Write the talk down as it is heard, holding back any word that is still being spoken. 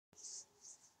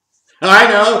I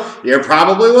know. You're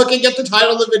probably looking at the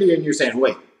title of the video and you're saying,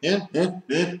 wait, yeah,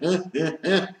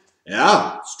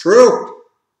 it's true.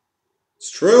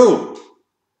 It's true.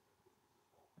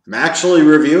 I'm actually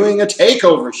reviewing a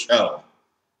TakeOver show.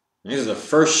 This is the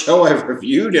first show I've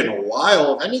reviewed in a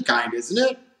while of any kind, isn't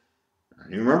it? I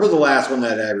remember the last one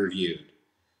that I reviewed.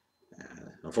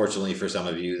 Unfortunately for some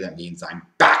of you, that means I'm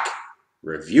back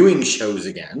reviewing shows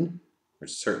again, which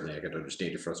certainly I can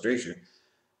understand your frustration.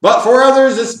 But for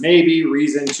others, this may be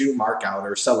reason to mark out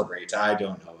or celebrate. I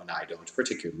don't know, and I don't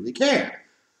particularly care.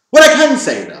 What I can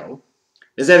say, though,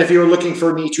 is that if you were looking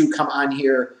for me to come on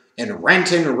here and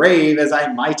rant and rave as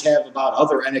I might have about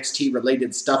other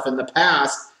NXT-related stuff in the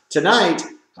past, tonight,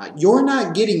 you're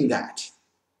not getting that.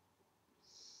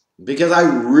 Because I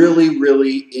really,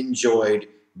 really enjoyed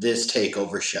this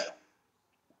TakeOver show.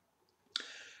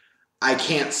 I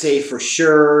can't say for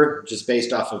sure, just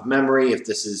based off of memory, if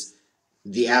this is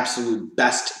the absolute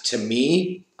best to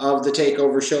me of the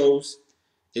TakeOver shows.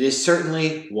 It is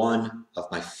certainly one of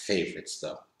my favorites,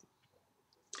 though.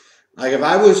 Like, if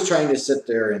I was trying to sit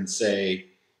there and say,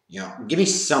 give me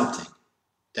something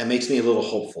that makes me a little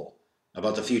hopeful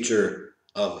about the future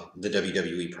of the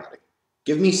WWE product.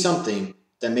 Give me something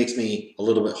that makes me a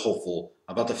little bit hopeful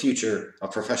about the future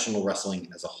of professional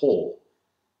wrestling as a whole.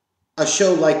 A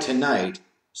show like tonight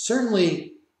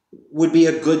certainly would be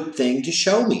a good thing to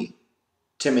show me,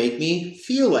 to make me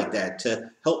feel like that,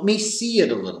 to help me see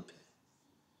it a little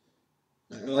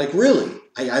bit. Like, really,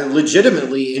 I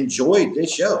legitimately enjoyed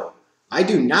this show. I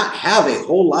do not have a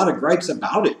whole lot of gripes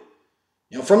about it.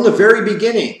 From the very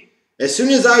beginning, as soon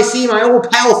as I see my old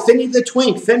pal Finny the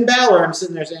Twink, Finn Balor, I'm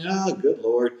sitting there saying, oh, good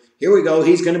Lord, here we go.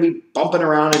 He's going to be bumping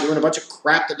around and doing a bunch of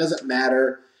crap that doesn't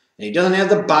matter. And he doesn't have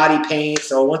the body paint,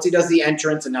 so once he does the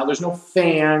entrance and now there's no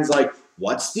fans, like,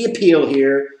 what's the appeal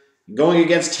here? Going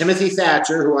against Timothy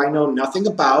Thatcher, who I know nothing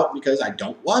about because I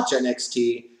don't watch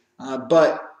NXT,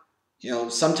 but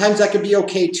sometimes that could be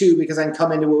okay too because I can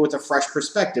come into it with a fresh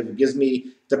perspective. It gives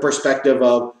me the perspective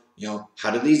of, how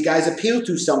do these guys appeal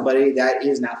to somebody that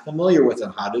is not familiar with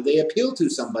them? How do they appeal to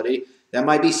somebody that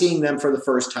might be seeing them for the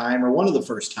first time or one of the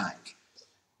first times?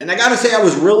 And I got to say, I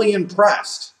was really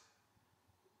impressed,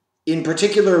 in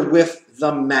particular with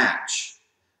the match.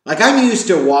 Like, I'm used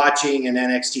to watching an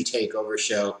NXT TakeOver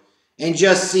show and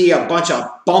just see a bunch of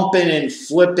bumping and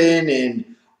flipping and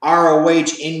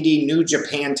ROH Indie New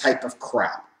Japan type of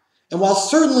crap. And while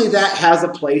certainly that has a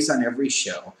place on every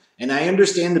show, and I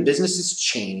understand the business has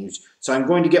changed, so I'm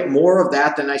going to get more of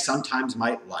that than I sometimes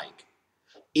might like,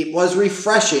 it was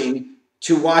refreshing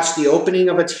to watch the opening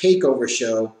of a TakeOver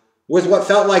show with what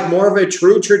felt like more of a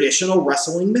true traditional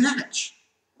wrestling match.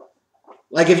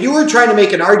 Like, if you were trying to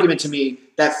make an argument to me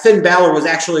that Finn Balor was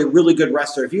actually a really good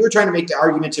wrestler, if you were trying to make the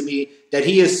argument to me that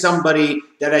he is somebody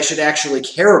that I should actually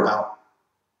care about,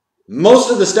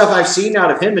 most of the stuff I've seen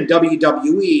out of him in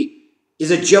WWE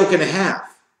is a joke and a half.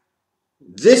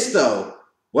 This, though,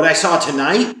 what I saw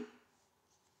tonight,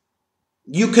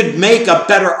 you could make a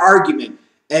better argument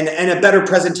and a better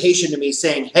presentation to me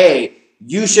saying, hey,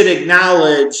 you should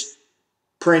acknowledge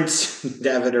Prince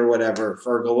Devitt or whatever,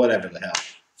 Fergal, whatever the hell,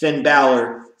 Finn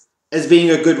Balor, as being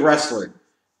a good wrestler.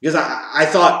 Because I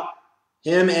thought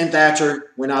him and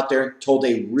Thatcher went out there, told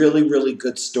a really, really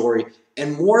good story.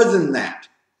 And more than that,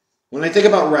 when I think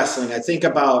about wrestling, I think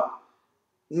about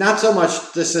not so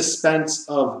much the suspense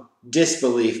of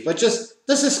disbelief, but just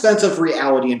the suspense of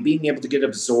reality and being able to get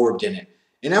absorbed in it.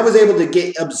 And I was able to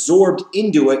get absorbed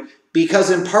into it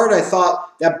because in part I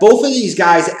thought that both of these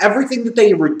guys, everything that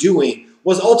they were doing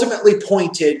was ultimately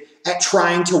pointed at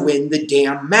trying to win the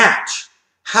damn match.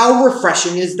 How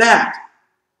refreshing is that?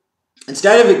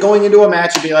 Instead of it going into a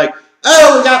match and be like,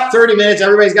 oh, we got 30 minutes,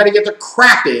 everybody's got to get their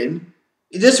crap in,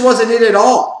 this wasn't it at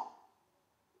all.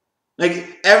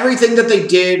 Like, everything that they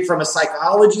did from a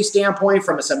psychology standpoint,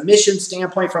 from a submission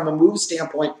standpoint, from a move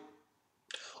standpoint,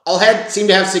 all seemed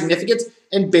to have significance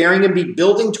and bearing and be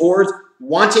building towards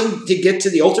wanting to get to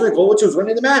the ultimate goal, which was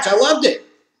winning the match. I loved it.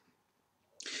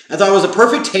 I thought it was a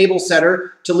perfect table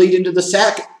setter to lead into the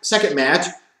second match,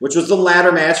 which was the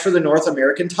ladder match for the North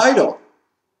American title.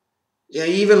 Yeah,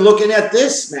 even looking at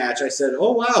this match, I said,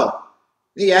 oh, wow.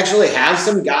 You actually have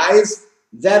some guys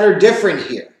that are different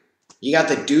here. You got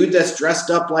the dude that's dressed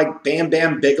up like Bam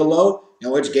Bam Bigelow,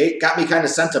 which got me kind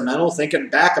of sentimental thinking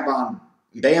back about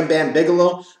Bam Bam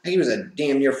Bigelow. I think he was a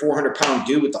damn near 400-pound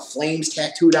dude with the flames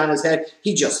tattooed on his head.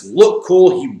 He just looked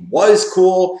cool. He was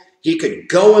cool. He could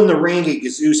go in the ring. He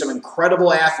could do some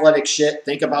incredible athletic shit.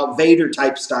 Think about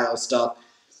Vader-type style stuff.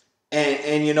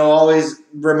 And always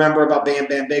remember about Bam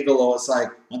Bam Bigelow. It's like,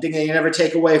 one thing that you never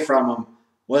take away from him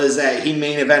was that he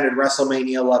main evented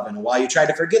WrestleMania 11. And while you try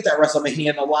to forget that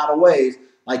WrestleMania in a lot of ways,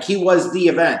 like, he was the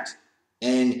event.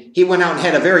 And he went out and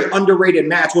had a very underrated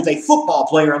match with a football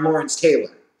player in Lawrence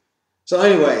Taylor. So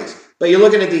anyways, but you're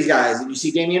looking at these guys, and you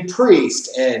see Damian Priest,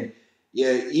 and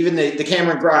even the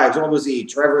Cameron Grimes. What was he?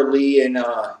 Trevor Lee in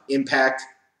Impact.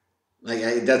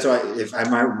 That's what, if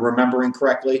I'm remembering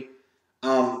correctly.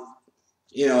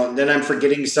 Then I'm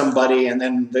forgetting somebody, and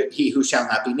then he who shall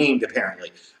not be named,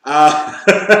 apparently.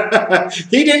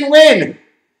 He didn't win.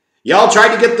 Y'all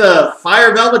tried to get the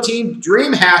Fire Velveteen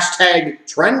Dream hashtag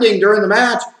trending during the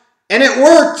match, and it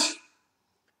worked.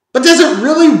 But does it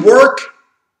really work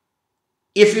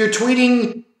if you're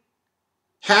tweeting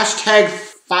hashtag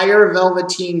Fire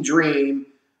Velveteen Dream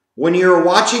when you're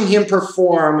watching him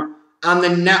perform on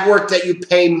the network that you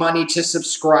pay money to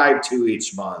subscribe to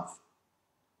each month?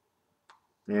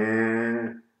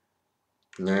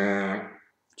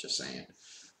 Just saying.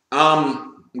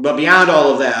 But beyond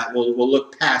all of that, we'll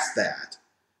look past that,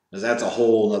 because that's a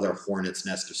whole other hornet's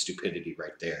nest of stupidity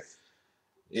right there.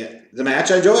 Yeah, the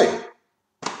match I enjoyed.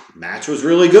 Match was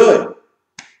really good.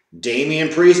 Damian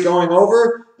Priest going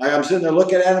over. I'm sitting there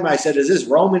looking at him. I said, is this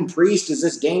Roman Priest? Is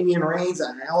this Damian Reigns?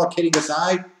 I'm allocating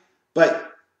aside.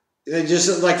 But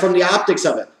just like from the optics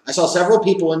of it, I saw several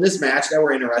people in this match that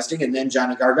were interesting, and then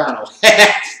Johnny Gargano.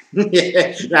 But he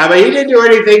didn't do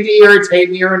anything to irritate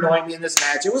me or annoy me in this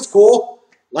match. It was cool.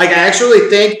 Like, I actually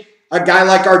think a guy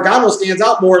like Gargano stands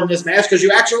out more in this match because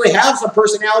you actually have some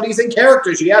personalities and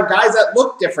characters. You have guys that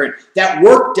look different, that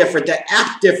work different, that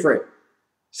act different.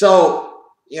 So,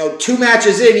 2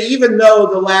 matches in, even though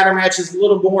the latter match is a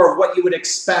little more of what you would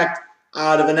expect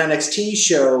out of an NXT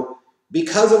show,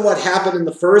 because of what happened in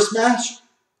the first match,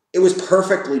 it was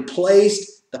perfectly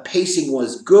placed. The pacing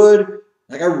was good.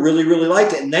 Like, I really, really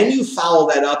liked it. And then you follow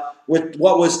that up with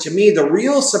what was, to me, the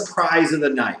real surprise of the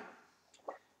night.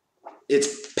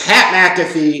 It's Pat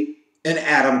McAfee and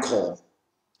Adam Cole.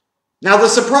 Now, the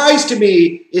surprise to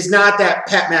me is not that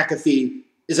Pat McAfee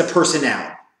is a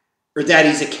personality or that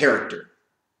he's a character.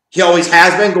 He always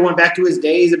has been, going back to his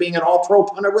days of being an all-pro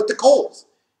punter with the Coles.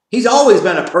 He's always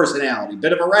been a personality,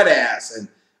 bit of a red ass, and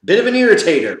a bit of an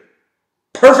irritator.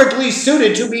 Perfectly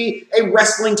suited to be a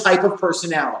wrestling type of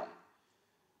personality.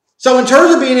 So in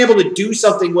terms of being able to do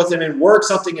something with him and work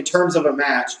something in terms of a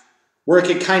match where it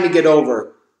could kind of get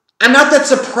over, I'm not that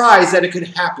surprised that it could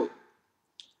happen.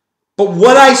 But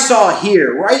what I saw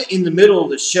here, right in the middle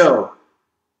of the show,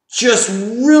 just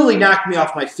really knocked me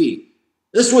off my feet.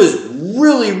 This was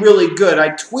really, really good. I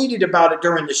tweeted about it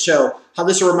during the show, how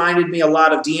this reminded me a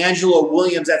lot of D'Angelo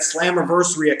Williams at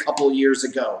Slammiversary a couple of years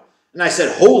ago. And I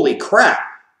said, holy crap,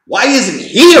 why isn't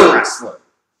he a wrestler?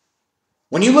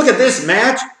 When you look at this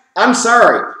match, I'm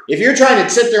sorry. If you're trying to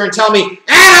sit there and tell me,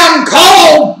 Adam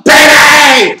Cole,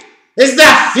 baby, is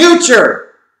the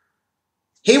future.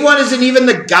 He wasn't even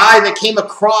the guy that came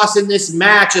across in this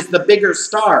match as the bigger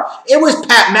star. It was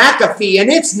Pat McAfee, and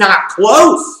it's not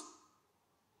close.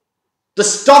 The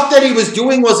stuff that he was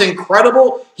doing was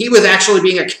incredible. He was actually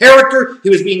being a character. He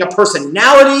was being a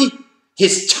personality.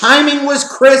 His timing was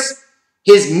crisp.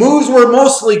 His moves were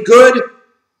mostly good.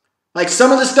 Like,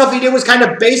 some of the stuff he did was kind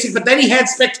of basic, but then he had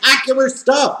spectacular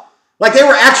stuff. Like, they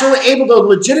were actually able to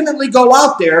legitimately go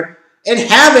out there and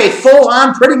have a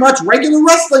full-on, pretty much regular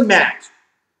wrestling match.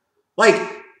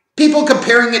 Like, people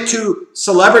comparing it to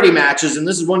celebrity matches, and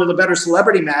this is one of the better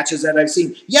celebrity matches that I've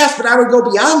seen. Yes, but I would go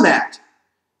beyond that.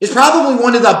 It's probably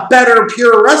one of the better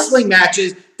pure wrestling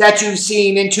matches that you've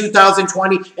seen in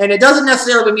 2020, and it doesn't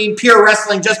necessarily mean pure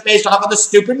wrestling just based off of the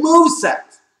stupid moveset.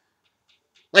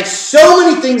 Like, so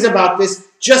many things about this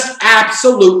just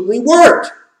absolutely worked.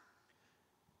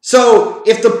 So,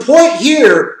 if the point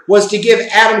here was to give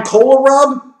Adam Cole a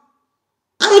rub,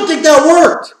 I don't think that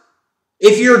worked.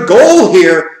 If your goal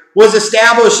here was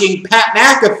establishing Pat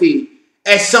McAfee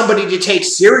as somebody to take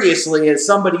seriously, as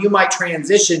somebody you might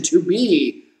transition to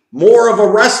be more of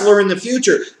a wrestler in the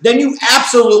future, then you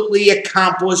absolutely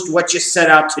accomplished what you set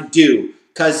out to do,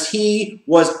 because he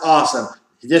was awesome.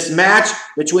 This match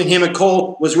between him and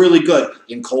Cole was really good.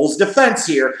 In Cole's defense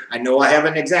here, I know I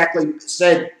haven't exactly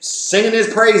said singing his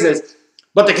praises,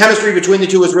 but the chemistry between the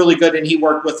two was really good, and he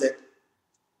worked with it.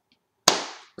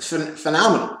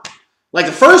 Phenomenal. Like,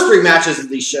 the first 3 matches of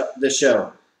this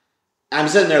show, I'm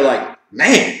sitting there like,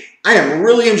 man, I am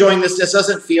really enjoying this. This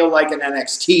doesn't feel like an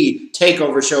NXT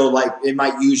TakeOver show like it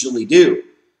might usually do.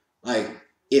 Like,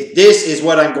 if this is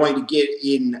what I'm going to get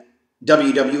in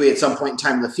WWE at some point in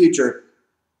time in the future,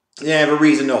 then I have a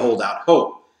reason to hold out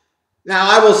hope. Now,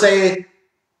 I will say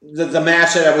the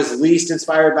match that I was least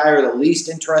inspired by or the least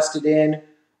interested in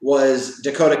was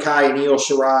Dakota Kai and Io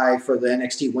Shirai for the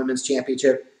NXT Women's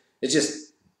Championship. It's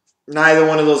just neither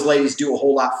one of those ladies do a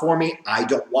whole lot for me. I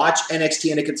don't watch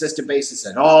NXT on a consistent basis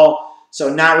at all,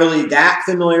 so not really that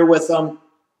familiar with them.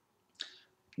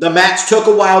 The match took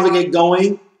a while to get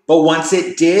going, but once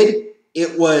it did,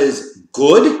 it was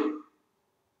good.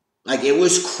 Like, it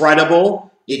was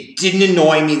credible. It didn't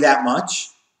annoy me that much,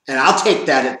 and I'll take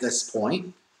that at this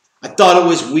point. I thought it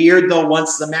was weird, though,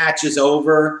 once the match is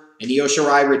over and Io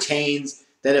Shirai retains,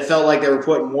 that it felt like they were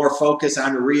putting more focus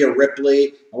on Rhea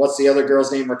Ripley. What's the other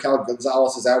girl's name? Raquel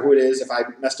Gonzalez. Is that who it is? If I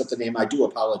messed up the name, I do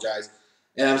apologize.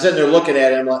 And I'm sitting there looking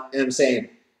at him and I'm saying,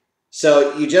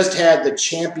 so you just had the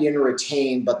champion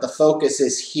retain, but the focus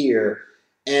is here.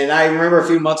 And I remember a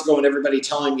few months ago when everybody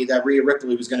telling me that Rhea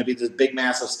Ripley was going to be this big,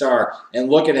 massive star. And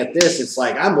looking at this, it's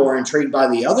like, I'm more intrigued by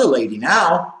the other lady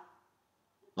now.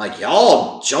 Like,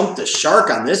 y'all jumped the shark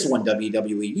on this one,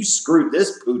 WWE. You screwed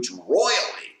this pooch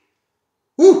royally.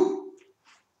 Whew.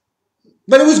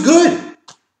 But it was good.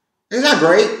 It's not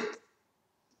great.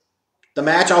 The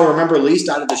match I'll remember least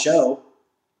out of the show.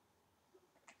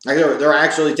 Like, there are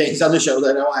actually things on the show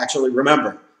that I'll actually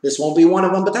remember. This won't be one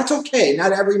of them, but that's okay.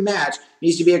 Not every match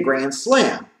needs to be a grand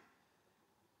slam.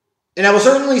 And I will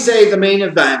certainly say the main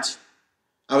event,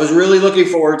 I was really looking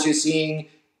forward to seeing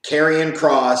Karrion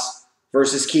Kross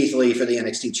versus Keith Lee for the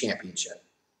NXT Championship.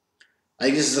 I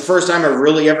think this is the first time I've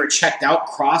really ever checked out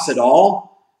Kross at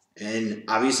all. And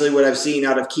obviously what I've seen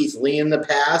out of Keith Lee in the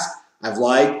past, I've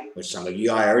liked, which some of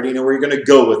you, I already know where you're going to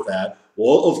go with that.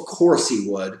 Well, of course he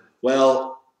would.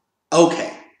 Well,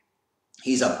 okay.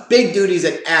 He's a big dude. He's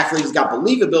an athlete. He's got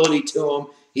believability to him.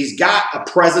 He's got a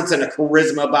presence and a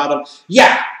charisma about him.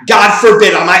 Yeah, God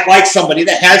forbid I might like somebody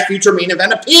that has future main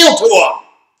event appeal to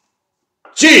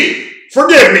him. Gee,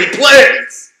 forgive me,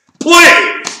 please.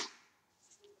 Please.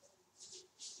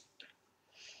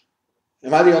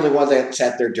 Am I the only one that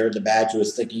sat there during the match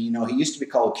was thinking, you know, he used to be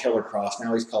called Killer Kross.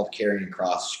 Now he's called Karrion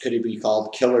Kross. Could he be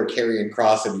called Killer Karrion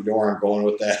Kross? If you know where I'm going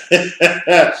with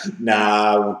that.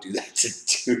 Nah, I won't do that to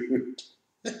dude.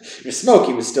 If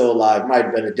Smokey was still alive, might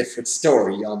have been a different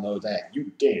story. Y'all know that.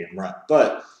 You damn right.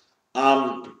 But,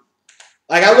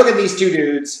 like, I look at these two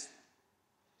dudes,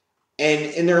 and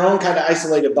in their own kind of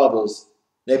isolated bubbles,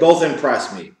 they both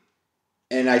impress me.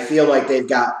 And I feel like they've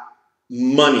got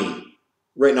money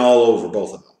written all over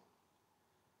both of them.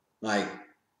 Like,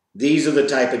 these are the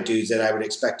type of dudes that I would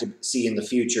expect to see in the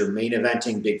future main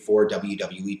eventing Big Four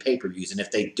WWE pay-per-views. And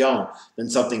if they don't, then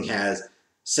something has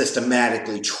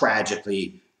systematically,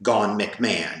 tragically gone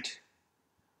McMahon.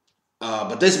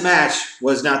 But this match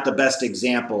was not the best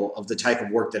example of the type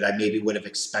of work that I maybe would have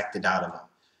expected out of him.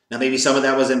 Now, maybe some of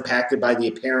that was impacted by the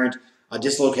apparent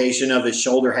dislocation of his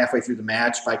shoulder halfway through the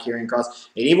match by Karrion Kross.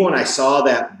 And even when I saw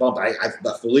that bump, I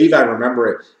believe I remember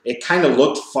it, it kind of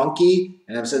looked funky.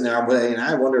 And I'm sitting there, and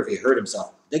I wonder if he hurt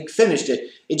himself. They finished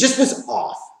it. It just was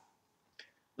off.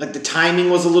 Like, the timing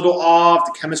was a little off.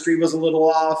 The chemistry was a little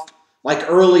off. Like,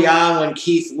 early on when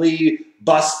Keith Lee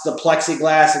busts the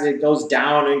plexiglass and it goes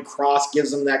down and Kross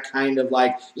gives him that kind of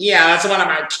like, yeah, that's one of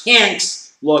my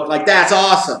kinks look. Like, that's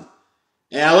awesome.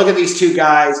 And I look at these two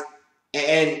guys,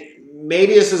 and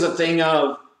maybe this is a thing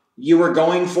of you were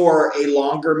going for a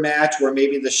longer match where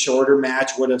maybe the shorter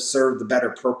match would have served the better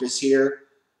purpose here.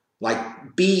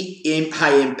 Like, be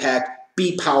high impact,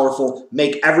 be powerful,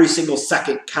 make every single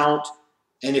second count.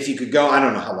 And if you could go, I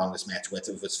don't know how long this match went,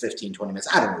 if it was 15, 20 minutes,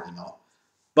 I don't really know.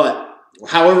 But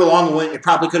however long it went, it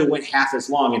probably could have went half as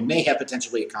long and may have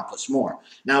potentially accomplished more.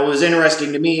 Now, it was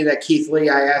interesting to me that Keith Lee,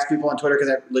 I asked people on Twitter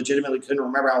because I legitimately couldn't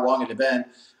remember how long it had been,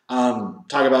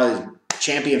 talk about his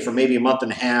champion for maybe a month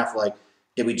and a half. Like,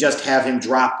 did we just have him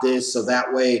drop this so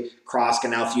that way Kross can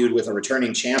now feud with a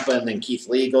returning champion and then Keith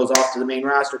Lee goes off to the main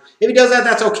roster? If he does that,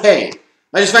 that's okay.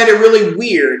 I just find it really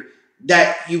weird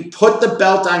that you put the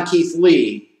belt on Keith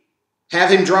Lee, have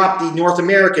him drop the North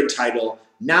American title,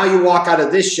 now you walk out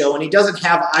of this show and he doesn't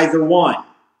have either one.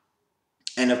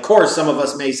 And of course, some of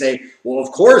us may say, well,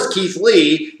 of course, Keith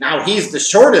Lee, now he's the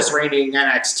shortest reigning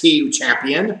NXT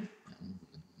champion.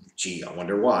 Gee, I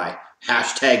wonder why.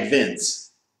 Hashtag Vince.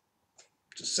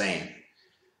 Just saying.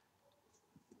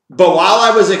 But while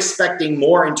I was expecting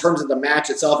more in terms of the match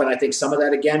itself, and I think some of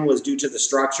that, again, was due to the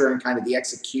structure and kind of the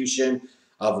execution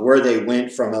of where they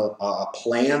went from a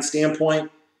plan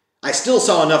standpoint, I still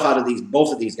saw enough out of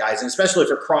both of these guys, and especially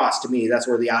for Kross, to me, that's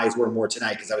where the eyes were more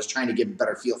tonight because I was trying to get a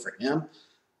better feel for him.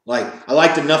 Like, I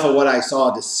liked enough of what I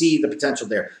saw to see the potential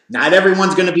there. Not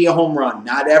everyone's going to be a home run.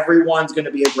 Not everyone's going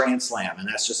to be a grand slam, and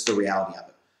that's just the reality of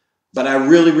it. But I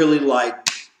really, really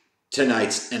liked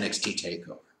tonight's NXT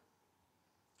TakeOver.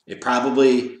 It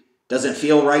probably doesn't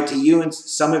feel right to you, and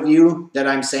some of you that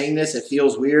I'm saying this, it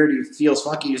feels weird, it feels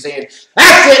funky, you're saying,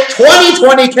 that's it,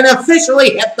 2020 can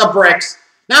officially hit the bricks.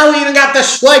 Now we even got the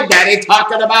Schleg Daddy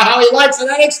talking about how he likes an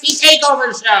NXT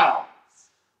TakeOver show.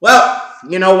 Well,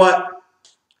 you know what?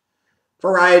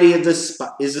 Variety is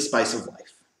the spice of life.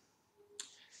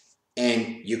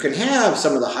 And you can have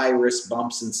some of the high-risk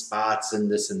bumps and spots and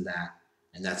this and that,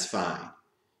 and that's fine.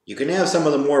 You can have some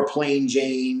of the more plain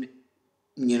Jane,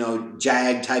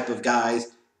 jag type of guys,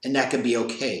 and that can be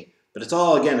okay. But it's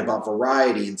all, again, about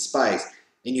variety and spice.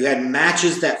 And you had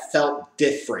matches that felt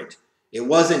different. It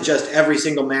wasn't just every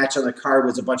single match on the card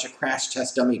was a bunch of crash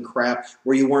test dummy crap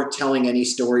where you weren't telling any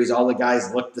stories. All the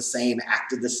guys looked the same,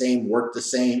 acted the same, worked the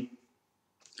same.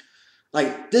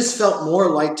 Like, this felt more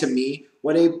like, to me,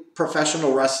 what a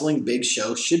professional wrestling big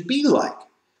show should be like.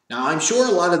 Now, I'm sure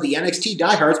a lot of the NXT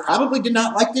diehards probably did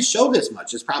not like this show this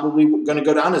much. It's probably going to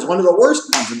go down as one of the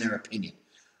worst ones in their opinion,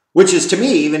 which is, to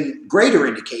me, even greater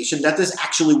indication that this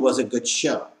actually was a good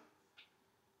show.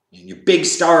 And your big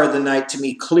star of the night, to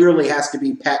me, clearly has to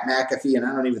be Pat McAfee, and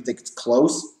I don't even think it's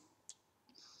close.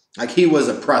 Like, he was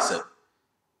impressive.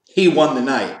 He won the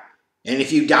night. And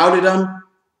if you doubted him,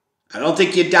 I don't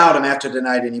think you doubt him after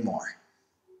tonight anymore.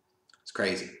 It's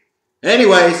crazy.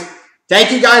 Anyways,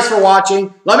 thank you guys for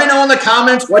watching. Let me know in the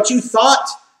comments what you thought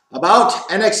about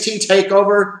NXT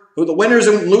TakeOver, who the winners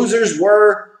and losers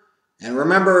were. And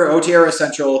remember,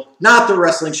 OTRSCentral, not the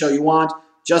wrestling show you want,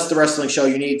 just the wrestling show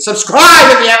you need.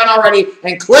 Subscribe if you haven't already,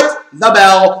 and click the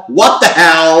bell. What the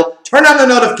hell? Turn on the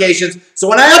notifications, so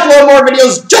when I upload more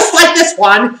videos just like this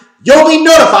one, you'll be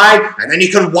notified, and then you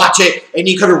can watch it, and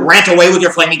you can rant away with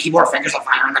your flaming keyboard fingers on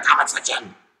fire in the comment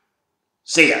section.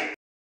 See ya.